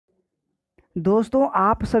दोस्तों,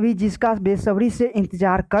 आप सभी जिसका बेसब्री से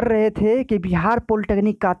इंतज़ार कर रहे थे कि बिहार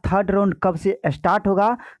पॉलिटेक्निक का थर्ड राउंड कब से स्टार्ट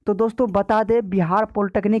होगा, तो दोस्तों बता दें, बिहार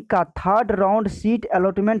पॉलिटेक्निक का third round seat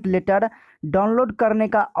allotment letter download करने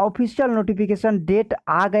का ऑफिशियल नोटिफिकेशन डेट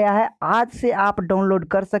आ गया है। आज से आप डाउनलोड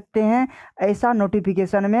कर सकते हैं, ऐसा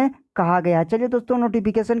नोटिफिकेशन में कहा गया है। चलिए दोस्तों,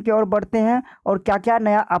 नोटिफिकेशन की ओर बढ़ते हैं और क्या क्या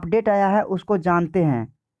नया अपडेट आया है उसको जानते हैं।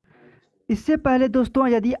 इससे पहले दोस्तों,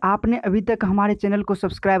 यदि आपने अभी तक हमारे चैनल को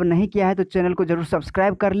सब्सक्राइब नहीं किया है तो चैनल को ज़रूर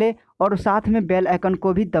सब्सक्राइब कर ले और साथ में बेल आइकन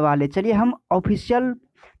को भी दबा ले। चलिए हम ऑफिशियल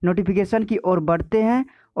नोटिफिकेशन की ओर बढ़ते हैं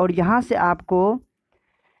और यहाँ से आपको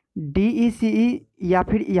DECE या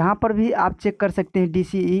फिर यहाँ पर भी आप चेक कर सकते हैं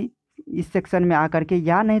DCE इस सेक्शन में आकर के,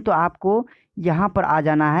 या नहीं तो आपको यहाँ पर आ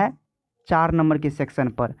जाना है 4 नंबर के सेक्शन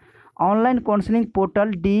पर, ऑनलाइन काउंसलिंग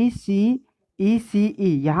पोर्टल DCECE।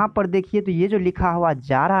 यहाँ पर देखिए तो ये जो लिखा हुआ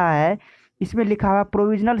जा रहा है, इसमें लिखा हुआ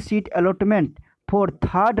provisional seat allotment for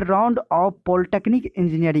third round of polytechnic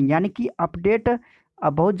engineering, यानी कि अपडेट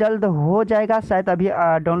बहुत जल्द हो जाएगा। शायद अभी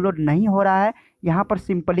डाउनलोड नहीं हो रहा है। यहाँ पर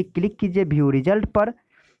सिंपली क्लिक कीजिए व्यू रिजल्ट पर।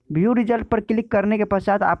 व्यू रिजल्ट पर क्लिक करने के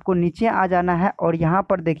पश्चात आपको नीचे आ जाना है और यहाँ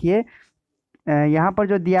पर देखिए, यहाँ पर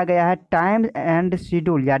जो दिया गया है टाइम एंड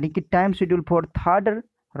शेड्यूल, यानी कि time schedule for third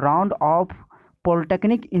round of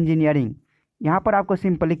polytechnic engineering, यहाँ पर आपको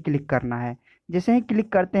सिंपली क्लिक करना है। जैसे ही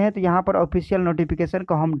क्लिक करते हैं तो यहाँ पर ऑफिशियल नोटिफिकेशन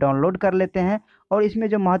को हम डाउनलोड कर लेते हैं और इसमें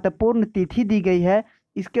जो महत्वपूर्ण तिथि दी गई है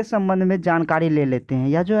इसके संबंध में जानकारी ले लेते हैं।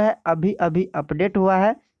 यह जो है अभी अभी अपडेट हुआ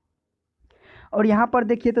है। और यहाँ पर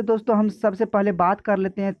देखिए तो दोस्तों, हम सबसे पहले बात कर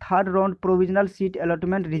लेते हैं third round provisional seat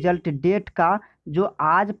allotment result date का, जो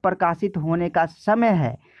आज प्रकाशित होने का समय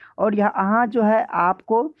है। और यहाँ जो है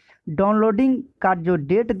आपको डाउनलोडिंग का जो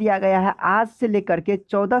डेट दिया गया है, आज से लेकर के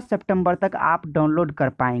 14 सितंबर तक आप डाउनलोड कर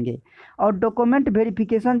पाएंगे। और डॉक्यूमेंट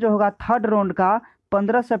वेरिफिकेशन जो होगा थर्ड राउंड का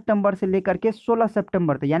 15 सितंबर से लेकर के 16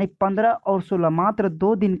 सितंबर तक, यानी 15 और 16 मात्र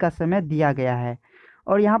 2 दिन का समय दिया गया है।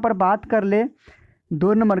 और यहाँ पर बात कर ले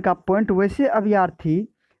 2 नंबर का पॉइंट, वैसे अभ्यर्थी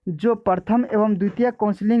जो प्रथम एवं द्वितीय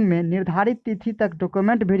काउंसलिंग में निर्धारित तिथि तक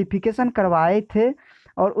डॉक्यूमेंट वेरिफिकेशन करवाए थे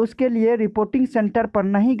और उसके लिए रिपोर्टिंग सेंटर पर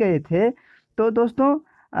नहीं गए थे, तो दोस्तों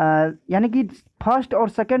यानी कि फर्स्ट और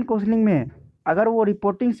सेकंड काउंसलिंग में अगर वो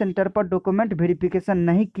रिपोर्टिंग सेंटर पर डॉक्यूमेंट वेरिफिकेशन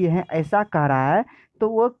नहीं किए हैं, ऐसा कह रहा है, तो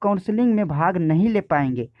वो काउंसलिंग में भाग नहीं ले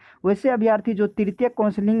पाएंगे। वैसे अभ्यर्थी जो तृतीय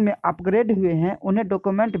काउंसलिंग में अपग्रेड हुए हैं, उन्हें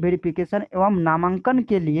डॉक्यूमेंट वेरिफिकेशन एवं नामांकन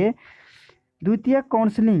के लिए द्वितीय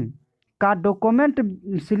काउंसलिंग का डॉक्यूमेंट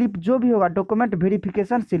स्लिप जो भी होगा, डॉक्यूमेंट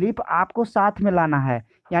वेरिफिकेशन स्लिप आपको साथ में लाना है।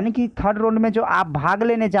 यानी कि थर्ड राउंड में जो आप भाग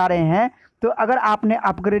लेने जा रहे हैं, तो अगर आपने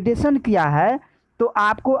अपग्रेडेशन किया है तो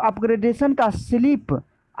आपको अपग्रेडेशन का स्लिप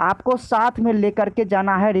आपको साथ में लेकर के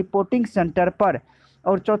जाना है रिपोर्टिंग सेंटर पर।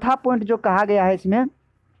 और चौथा पॉइंट जो कहा गया है इसमें,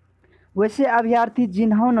 वैसे अभ्यर्थी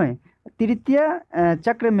जिन्होंने तृतीय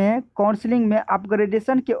चक्र में काउंसलिंग में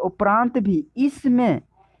अपग्रेडेशन के उपरांत भी इसमें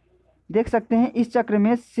देख सकते हैं, इस चक्र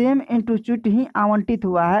में सेम इंस्टीट्यूट ही आवंटित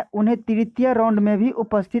हुआ है, उन्हें तृतीय राउंड में भी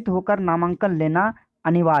उपस्थित होकर नामांकन लेना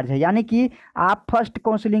अनिवार्य है। यानी कि आप फर्स्ट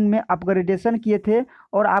काउंसलिंग में अपग्रेडेशन किए थे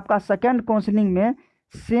और आपका सेकंड काउंसलिंग में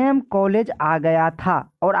सेम कॉलेज आ गया था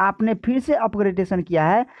और आपने फिर से अपग्रेडेशन किया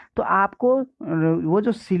है, तो आपको वो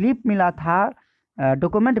जो स्लिप मिला था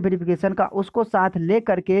डॉक्यूमेंट वेरिफिकेशन का, उसको साथ ले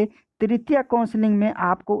करके तृतीय काउंसलिंग में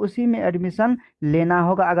आपको उसी में एडमिशन लेना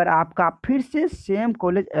होगा, अगर आपका फिर से सेम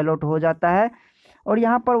कॉलेज अलॉट हो जाता है। और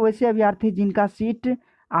यहाँ पर वैसे अभ्यर्थी जिनका सीट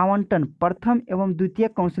आवंटन प्रथम एवं द्वितीय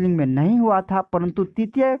काउंसलिंग में नहीं हुआ था परंतु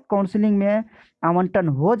तृतीय काउंसलिंग में आवंटन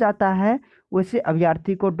हो जाता है, वैसे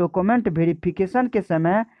अभ्यर्थी को डॉक्यूमेंट वेरिफिकेशन के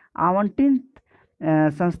समय आवंटित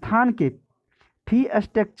संस्थान के फी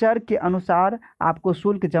स्ट्रक्चर के अनुसार आपको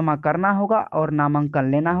शुल्क जमा करना होगा और नामांकन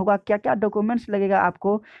लेना होगा। क्या क्या डॉक्यूमेंट्स लगेगा,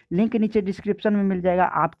 आपको लिंक नीचे डिस्क्रिप्शन में मिल जाएगा,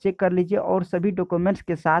 आप चेक कर लीजिए और सभी डॉक्यूमेंट्स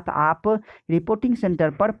के साथ आप रिपोर्टिंग सेंटर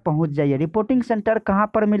पर पहुंच जाइए। रिपोर्टिंग सेंटर कहां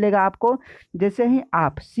पर मिलेगा आपको, जैसे ही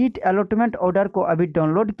आप सीट अलॉटमेंट ऑर्डर को अभी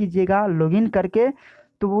डाउनलोड कीजिएगा लॉगिन करके,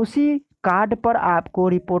 तो उसी कार्ड पर आपको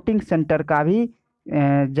रिपोर्टिंग सेंटर का भी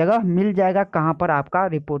जगह मिल जाएगा, कहाँ पर आपका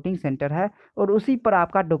रिपोर्टिंग सेंटर है, और उसी पर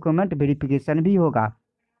आपका डॉक्यूमेंट वेरिफिकेशन भी होगा।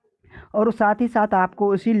 और साथ ही साथ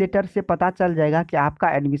आपको उसी लेटर से पता चल जाएगा कि आपका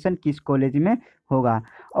एडमिशन किस कॉलेज में होगा।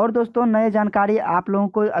 और दोस्तों, नए जानकारी आप लोगों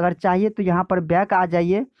को अगर चाहिए तो यहाँ पर बैक आ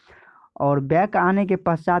जाइए और बैक आने के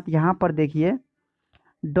पश्चात यहाँ पर देखिए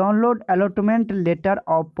download allotment letter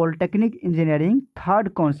of polytechnic engineering third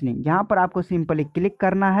counselling, यहाँ पर आपको सिंपली क्लिक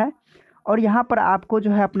करना है और यहाँ पर आपको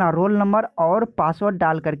जो है अपना रोल नंबर और पासवर्ड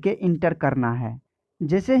डाल करके इंटर करना है।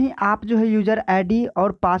 जैसे ही आप जो है यूज़र आईडी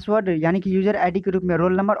और पासवर्ड, यानी कि यूज़र आईडी के रूप में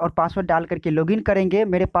रोल नंबर और पासवर्ड डाल करके लॉगिन करेंगे,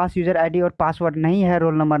 मेरे पास यूज़र आईडी और पासवर्ड नहीं है,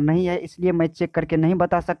 रोल नंबर नहीं है, इसलिए मैं चेक करके नहीं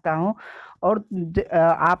बता सकता हूँ। और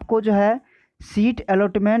आपको जो है seat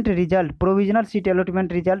allotment result, provisional seat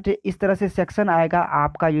allotment result, इस तरह से सेक्शन आएगा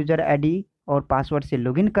आपका यूजर आईडी और पासवर्ड से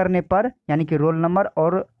लॉगिन करने पर, यानी कि रोल नंबर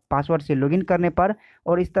और पासवर्ड से लॉगिन करने पर,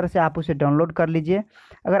 और इस तरह से आप उसे डाउनलोड कर लीजिए।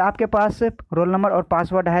 अगर आपके पास रोल नंबर और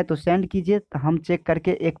पासवर्ड है तो सेंड कीजिए, तो हम चेक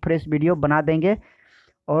करके एक फ्रेश वीडियो बना देंगे।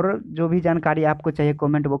 और जो भी जानकारी आपको चाहिए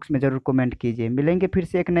कमेंट बॉक्स में ज़रूर कमेंट कीजिए। मिलेंगे फिर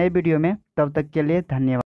से एक नए वीडियो में, तब तक के लिए धन्यवाद।